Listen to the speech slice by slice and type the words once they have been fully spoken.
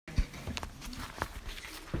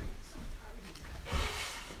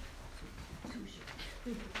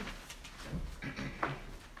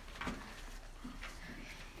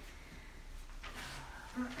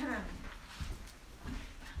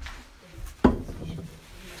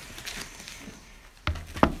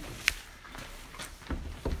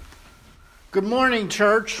Good morning,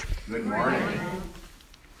 church. Good morning.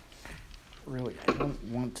 Really, I don't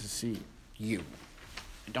want to see you.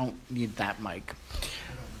 I don't need that mic.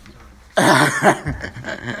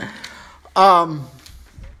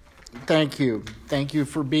 Thank you. Thank you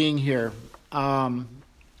for being here.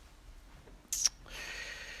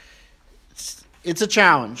 It's a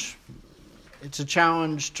challenge. It's a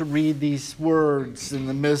challenge to read these words in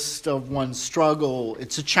the midst of one's struggle.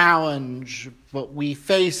 It's a challenge, but we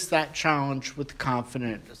face that challenge with the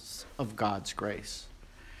confidence of God's grace.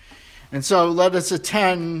 And so let us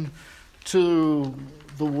attend to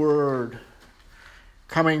the word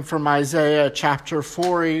coming from Isaiah chapter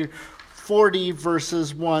 40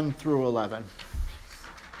 verses 1 through 11.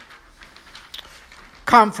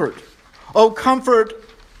 Comfort. Oh, comfort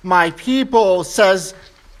my people, says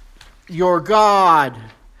your God.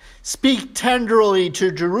 Speak tenderly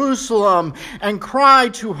to Jerusalem and cry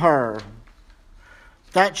to her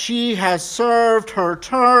that she has served her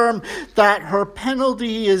term, that her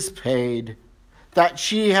penalty is paid, that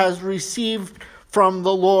she has received from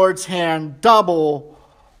the Lord's hand double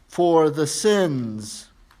for the sins.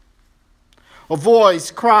 A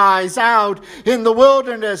voice cries out in the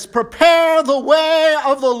wilderness, prepare the way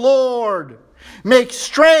of the Lord. Make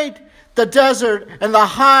straight the desert and the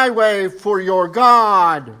highway for your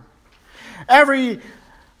God. Every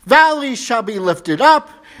valley shall be lifted up,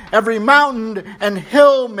 every mountain and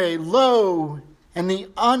hill made low, and the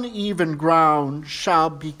uneven ground shall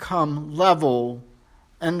become level,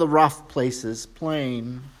 and the rough places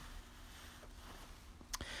plain.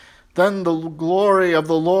 Then the glory of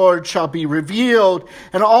the Lord shall be revealed,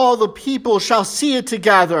 and all the people shall see it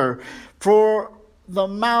together, for the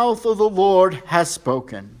mouth of the Lord has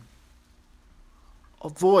spoken. A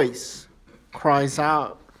voice cries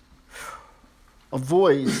out. A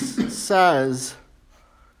voice says,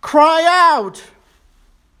 cry out.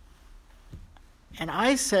 And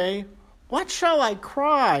I say, what shall I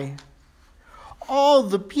cry? All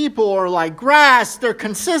the people are like grass. Their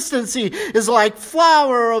consistency is like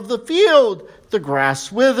flower of the field. The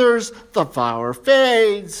grass withers, the flower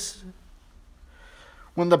fades,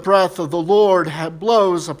 when the breath of the Lord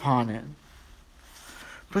blows upon it.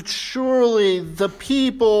 But surely the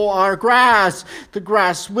people are grass. The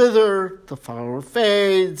grass withers, the flower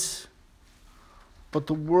fades, but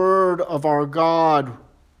the word of our God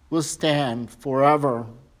will stand forever.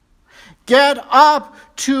 Get up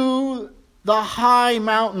to the high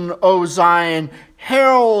mountain, O Zion,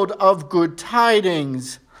 herald of good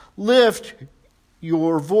tidings. Lift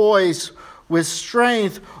your voice with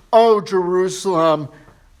strength, O Jerusalem,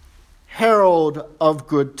 herald of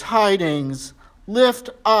good tidings. Lift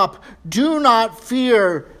up, do not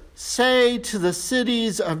fear. Say to the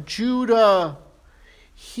cities of Judah,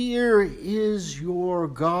 here is your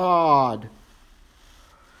God.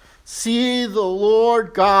 See, the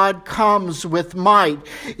Lord God comes with might.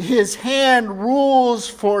 His hand rules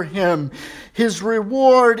for him. His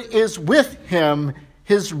reward is with him.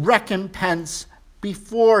 His recompense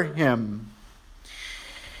before him.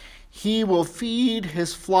 He will feed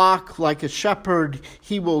his flock like a shepherd.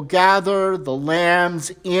 He will gather the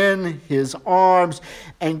lambs in his arms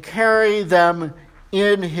and carry them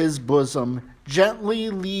in his bosom. Gently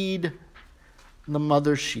lead the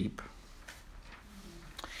mother sheep.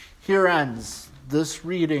 Here ends this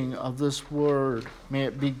reading of this word. May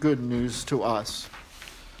it be good news to us.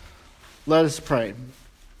 Let us pray.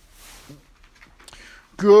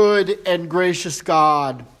 Good and gracious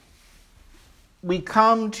God, we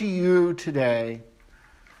come to you today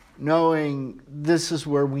knowing this is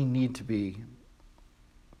where we need to be.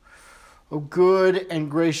 Oh, good and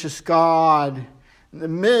gracious God, in the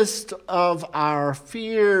midst of our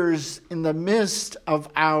fears, in the midst of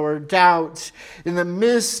our doubts, in the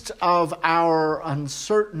midst of our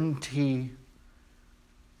uncertainty,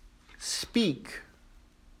 speak.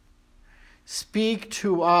 Speak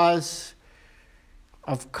to us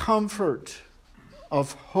of comfort,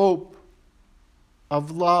 of hope, of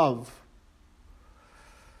love,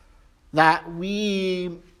 that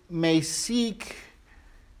we may seek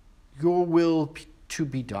your will to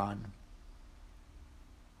be done.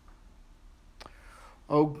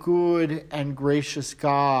 O good and gracious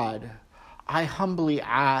God, I humbly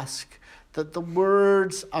ask that the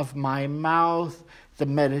words of my mouth, the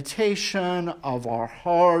meditation of our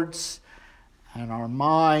hearts and our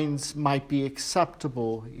minds might be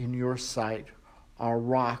acceptable in your sight, our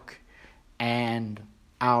rock and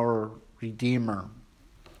our Redeemer.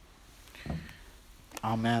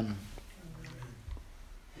 Amen.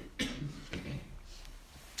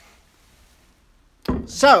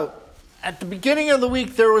 So, at the beginning of the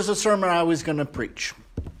week, there was a sermon I was going to preach.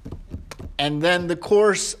 and then the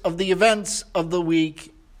course of the events of the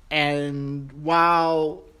week. And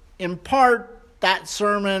while in part that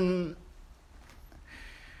sermon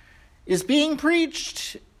is being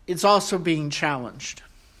preached, it's also being challenged.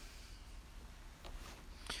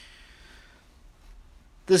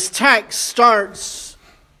 This text starts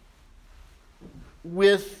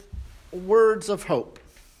with words of hope.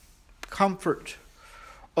 Comfort.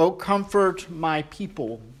 Oh, comfort my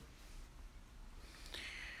people.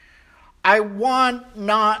 I want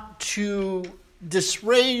not to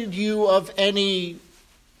dissuade you of any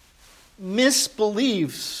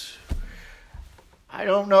misbeliefs. I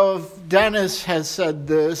don't know if Dennis has said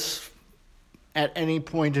this at any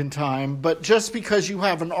point in time, but just because you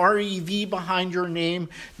have an REV behind your name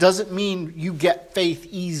doesn't mean you get faith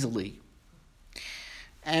easily.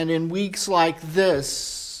 And in weeks like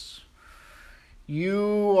this,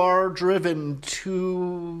 you are driven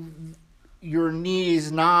to your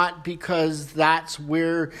knees not because that's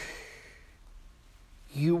where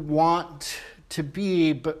you want to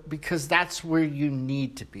be, but because that's where you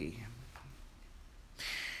need to be.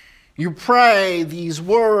 You pray these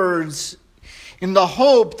words in the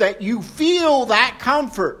hope that you feel that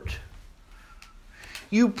comfort.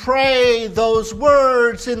 You pray those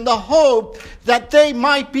words in the hope that they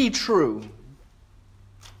might be true.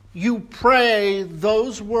 You pray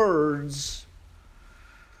those words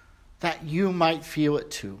that you might feel it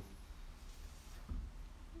too.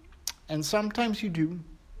 And sometimes you do,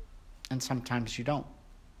 and sometimes you don't.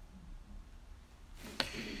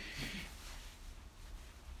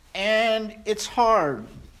 And it's hard.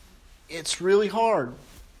 It's really hard.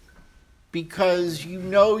 Because you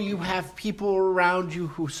know you have people around you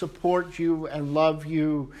who support you and love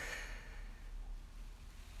you.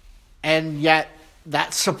 And yet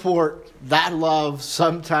that support, that love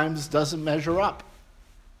sometimes doesn't measure up.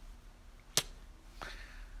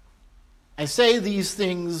 I say these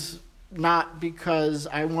things not because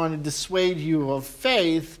I want to dissuade you of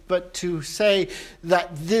faith, but to say that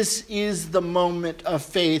this is the moment of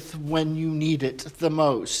faith when you need it the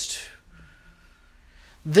most.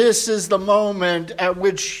 This is the moment at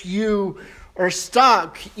which you are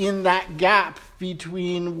stuck in that gap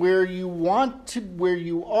between where you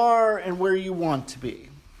are and where you want to be.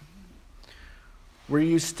 Where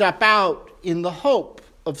you step out in the hope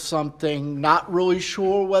of something, not really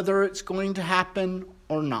sure whether it's going to happen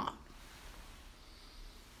or not.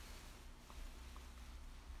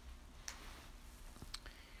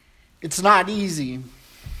 It's not easy.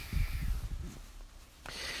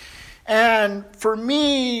 And for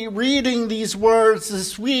me, reading these words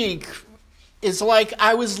this week is like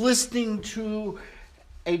I was listening to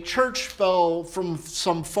a church bell from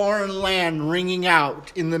some foreign land ringing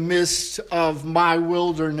out in the midst of my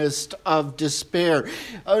wilderness of despair.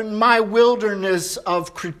 In my wilderness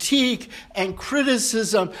of critique and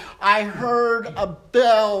criticism, I heard a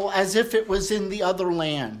bell as if it was in the other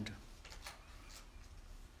land.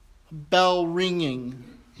 A bell ringing.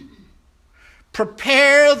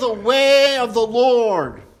 Prepare the way of the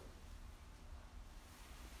Lord.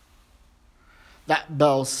 That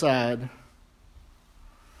bell said.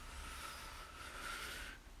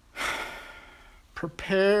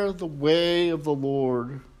 Prepare the way of the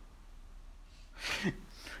Lord.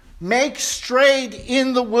 Make straight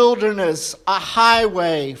in the wilderness a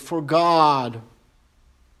highway for God.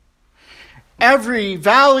 Every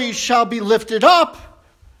valley shall be lifted up.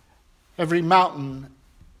 Every mountain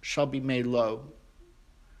shall be made low.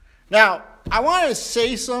 Now, I want to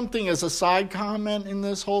say something as a side comment in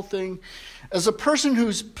this whole thing. As a person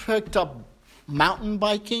who's picked up mountain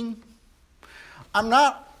biking, I'm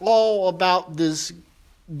not all about this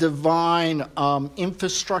divine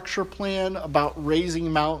infrastructure plan about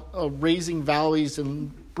raising valleys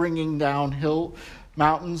and bringing down hill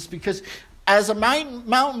mountains, because as a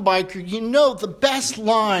mountain biker, you know the best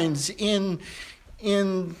lines in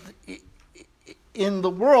the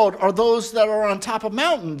world are those that are on top of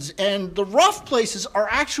mountains, and the rough places are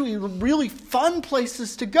actually really fun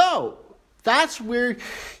places to go. That's where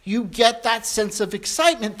you get that sense of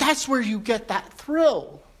excitement. That's where you get that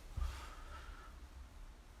thrill.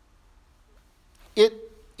 It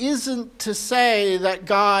isn't to say that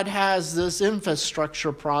God has this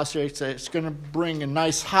infrastructure project that's going to bring a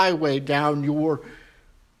nice highway down your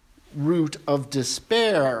route of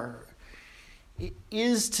despair. It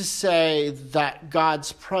is to say that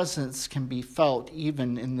God's presence can be felt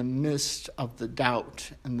even in the midst of the doubt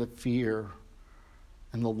and the fear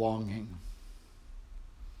and the longing.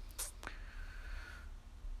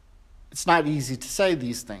 It's not easy to say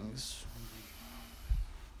these things.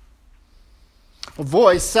 A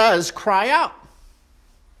voice says, cry out.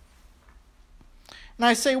 And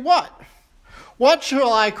I say, what? What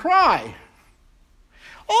shall I cry?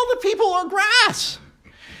 All the people are grass.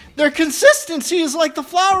 Their consistency is like the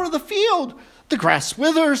flower of the field. The grass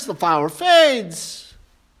withers, the flower fades,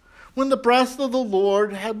 when the breath of the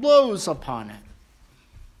Lord had blows upon it.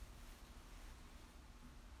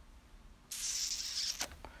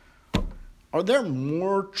 Are there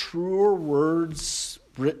more truer words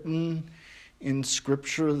written in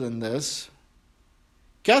Scripture than this?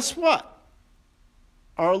 Guess what?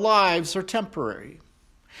 Our lives are temporary.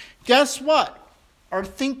 Guess what? Our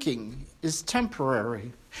thinking is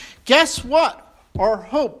temporary. Guess what? Our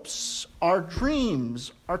hopes, our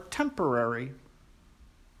dreams are temporary.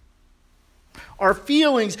 Our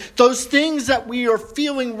feelings, those things that we are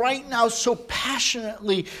feeling right now so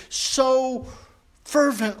passionately, so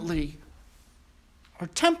fervently, are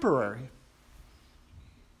temporary.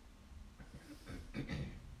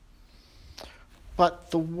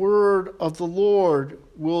 But the word of the Lord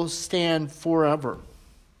will stand forever.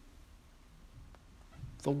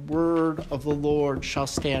 The word of the Lord shall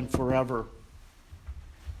stand forever.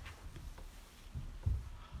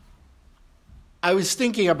 I was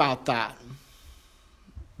thinking about that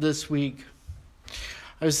this week.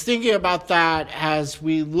 I was thinking about that as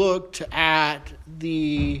we looked at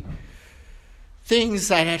the things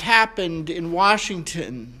that had happened in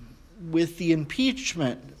Washington with the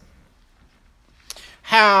impeachment.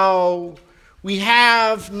 How we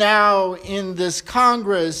have now in this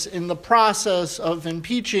Congress, in the process of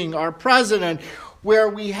impeaching our president, where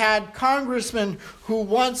we had congressmen who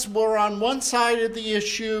once were on one side of the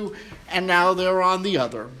issue and now they're on the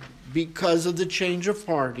other because of the change of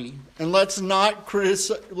party. And let's not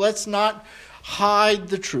hide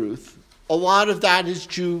the truth. A lot of that is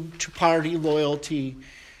due to party loyalty.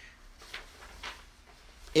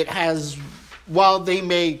 It has, while they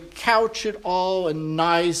may couch it all in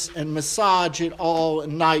nice and massage it all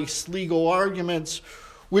in nice legal arguments,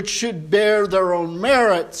 which should bear their own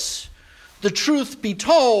merits, the truth be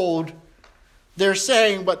told, they're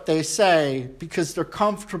saying what they say because they're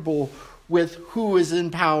comfortable with who is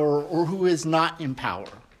in power or who is not in power.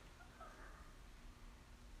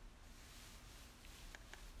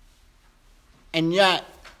 And yet,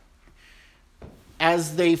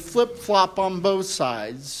 as they flip-flop on both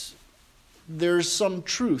sides, there's some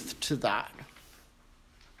truth to that.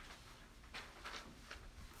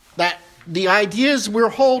 That the ideas we're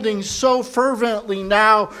holding so fervently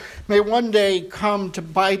now may one day come to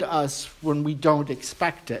bite us when we don't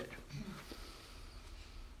expect it.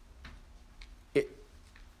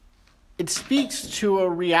 It speaks to a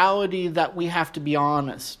reality that we have to be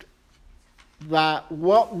honest. That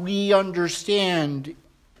what we understand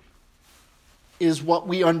is what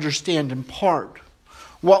we understand in part.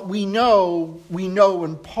 What we know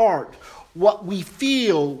in part. What we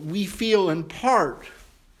feel in part.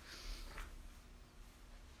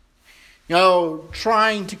 You know,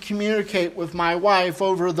 trying to communicate with my wife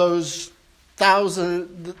over those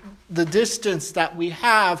the distance that we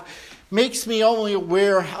have makes me only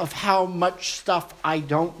aware of how much stuff I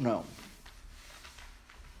don't know.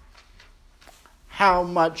 How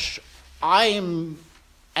much I am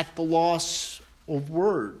at the loss of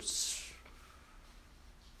words.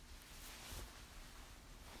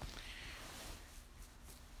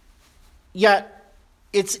 Yet,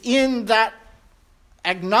 it's in that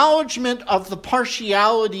acknowledgement of the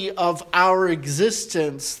partiality of our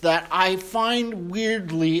existence that I find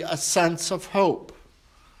weirdly a sense of hope.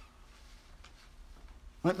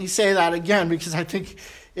 Let me say that again because I think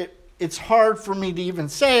it's hard for me to even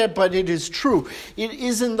say it, but it is true. It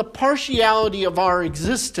is in the partiality of our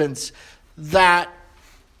existence that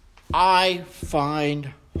I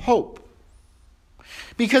find hope.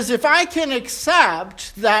 Because if I can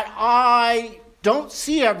accept that I don't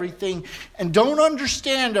see everything and don't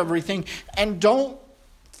understand everything and don't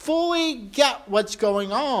fully get what's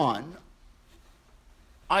going on,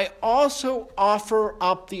 I also offer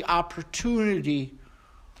up the opportunity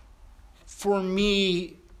for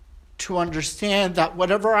me to understand that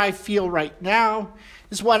whatever I feel right now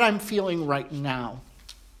is what I'm feeling right now.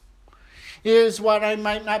 It is what I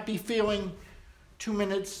might not be feeling 2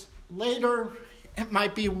 minutes later. It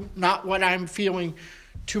might be not what I'm feeling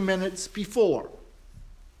 2 minutes before.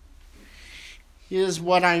 It is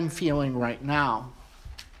what I'm feeling right now.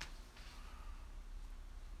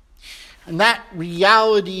 And that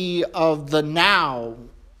reality of the now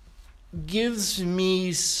gives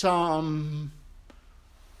me some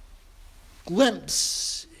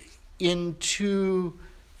glimpse into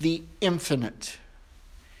the infinite,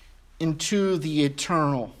 into the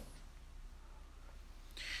eternal.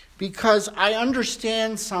 Because I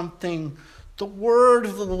understand something, the word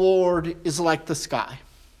of the Lord is like the sky.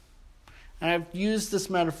 And I've used this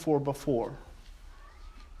metaphor before.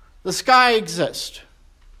 The sky exists.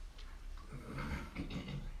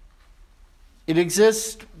 It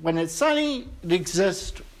exists when it's sunny, it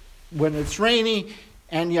exists when it's rainy,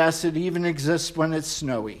 and yes, it even exists when it's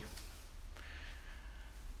snowy.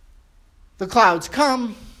 The clouds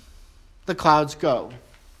come, the clouds go,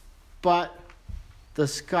 but the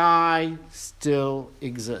sky still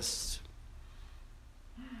exists.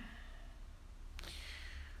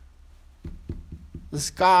 The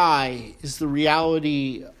sky is the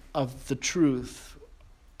reality of the truth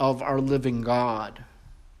of our living God.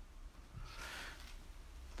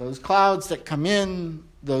 Those clouds that come in,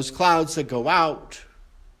 those clouds that go out,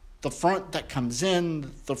 the front that comes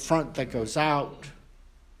in, the front that goes out.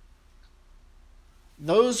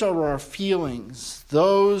 Those are our feelings.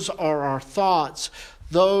 Those are our thoughts.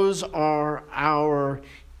 Those are our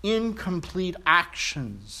incomplete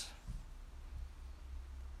actions.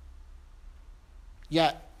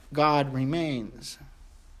 Yet God remains.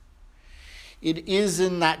 It is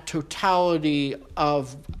in that totality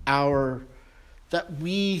of that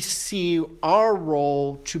we see our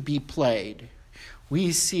role to be played.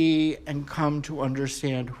 We see and come to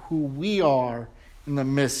understand who we are in the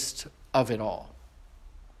midst of it all.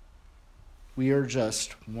 We are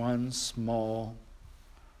just one small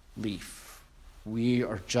leaf. We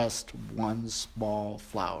are just one small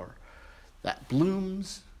flower that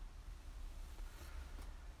blooms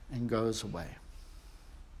and goes away.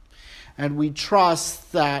 And we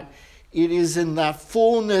trust that it is in that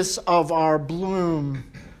fullness of our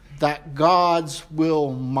bloom that God's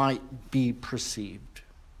will might be perceived.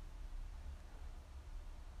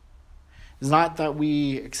 It's not that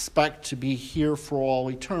we expect to be here for all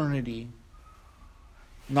eternity.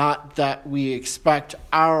 Not that we expect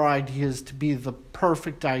our ideas to be the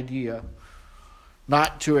perfect idea.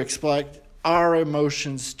 Not to expect our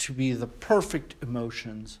emotions to be the perfect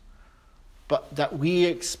emotions. But that we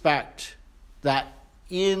expect that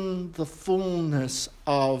in the fullness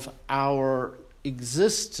of our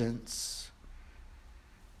existence,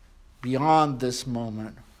 beyond this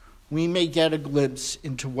moment, we may get a glimpse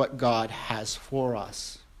into what God has for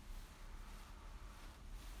us.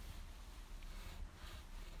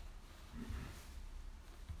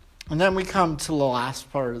 And then we come to the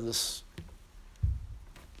last part of this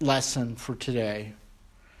lesson for today.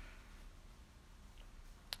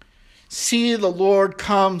 See, the Lord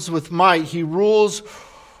comes with might. He rules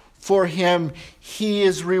for him.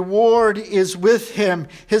 His reward is with him.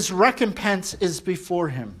 His recompense is before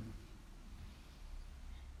him.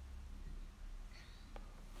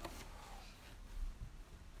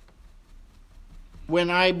 When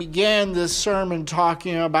I began this sermon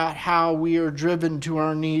talking about how we are driven to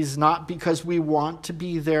our knees, not because we want to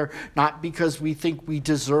be there, not because we think we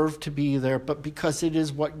deserve to be there, but because it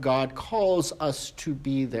is what God calls us to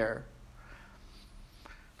be there.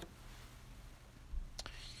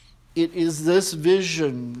 It is this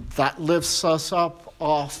vision that lifts us up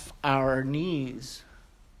off our knees.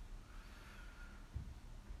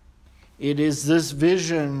 It is this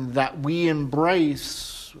vision that we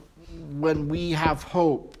embrace when we have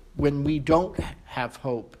hope, when we don't have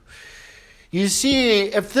hope. You see,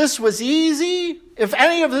 if this was easy, if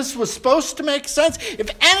any of this was supposed to make sense, if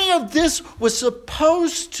any of this was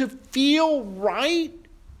supposed to feel right,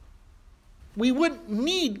 we wouldn't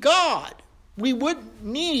need God. We wouldn't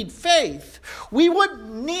need faith. We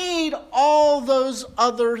wouldn't need all those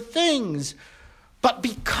other things. But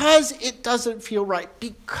because it doesn't feel right,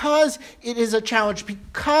 because it is a challenge,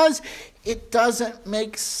 because it doesn't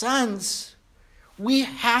make sense, we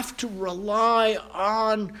have to rely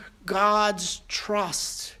on God's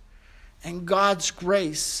trust and God's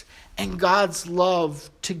grace and God's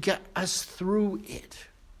love to get us through it.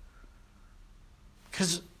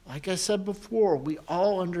 Because, like I said before, we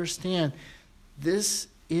all understand this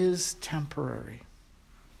is temporary.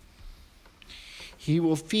 He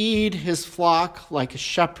will feed his flock like a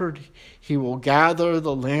shepherd. He will gather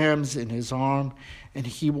the lambs in his arm, and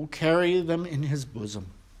he will carry them in his bosom.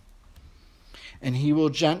 And he will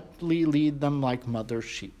gently lead them like mother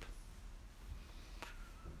sheep.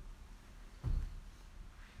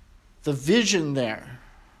 The vision there,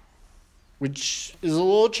 which is a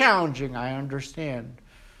little challenging, I understand,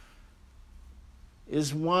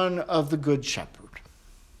 is one of the Good Shepherd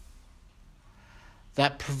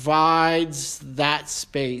that provides that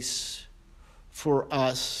space for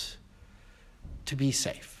us to be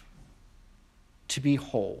safe, to be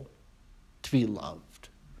whole, to be loved,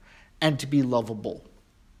 and to be lovable.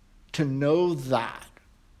 To know that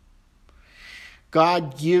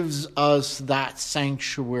God gives us that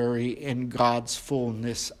sanctuary in God's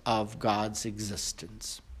fullness of God's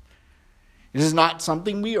existence. It is not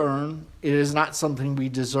something we earn. It is not something we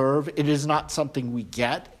deserve. It is not something we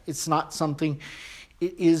get. It's not something.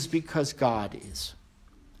 It is because God is.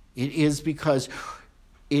 It is because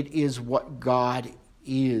it is what God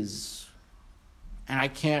is. And I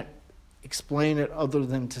can't explain it other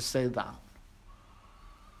than to say that.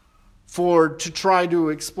 For to try to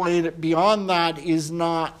explain it beyond that is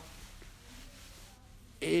not.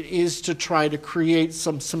 It is to try to create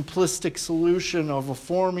some simplistic solution of a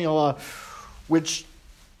formula which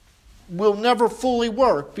will never fully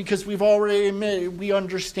work, because we've already admitted we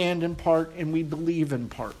understand in part and we believe in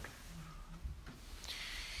part.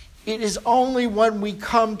 It is only when we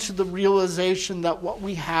come to the realization that what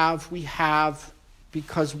we have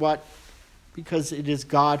because it is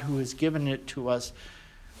God who has given it to us,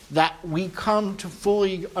 that we come to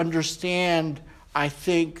fully understand, I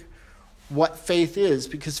think, what faith is.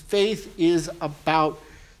 Because faith is about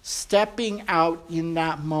stepping out in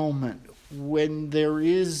that moment when there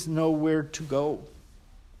is nowhere to go.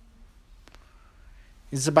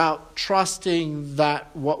 It's about trusting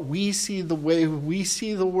that what we see, the way we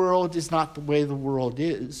see the world, is not the way the world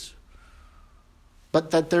is.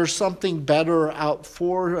 But that there's something better out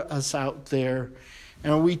for us out there.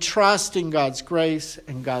 And we trust in God's grace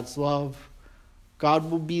and God's love. God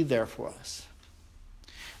will be there for us.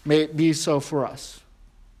 May it be so for us.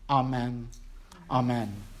 Amen.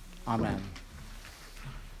 Amen. Amen.